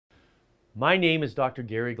My name is Dr.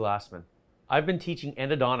 Gary Glassman. I've been teaching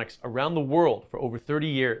endodontics around the world for over 30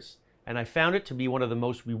 years, and I found it to be one of the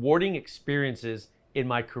most rewarding experiences in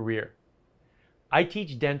my career. I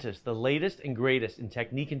teach dentists the latest and greatest in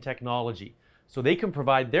technique and technology so they can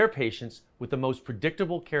provide their patients with the most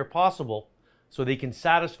predictable care possible so they can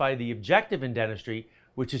satisfy the objective in dentistry,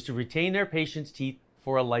 which is to retain their patients' teeth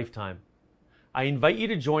for a lifetime. I invite you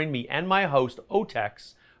to join me and my host,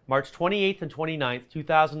 OTEX, March 28th and 29th,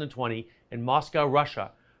 2020 in Moscow,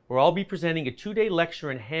 Russia, where I'll be presenting a 2-day lecture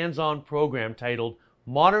and hands-on program titled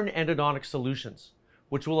Modern Endodontic Solutions,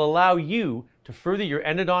 which will allow you to further your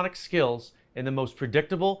endodontic skills in the most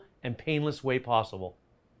predictable and painless way possible.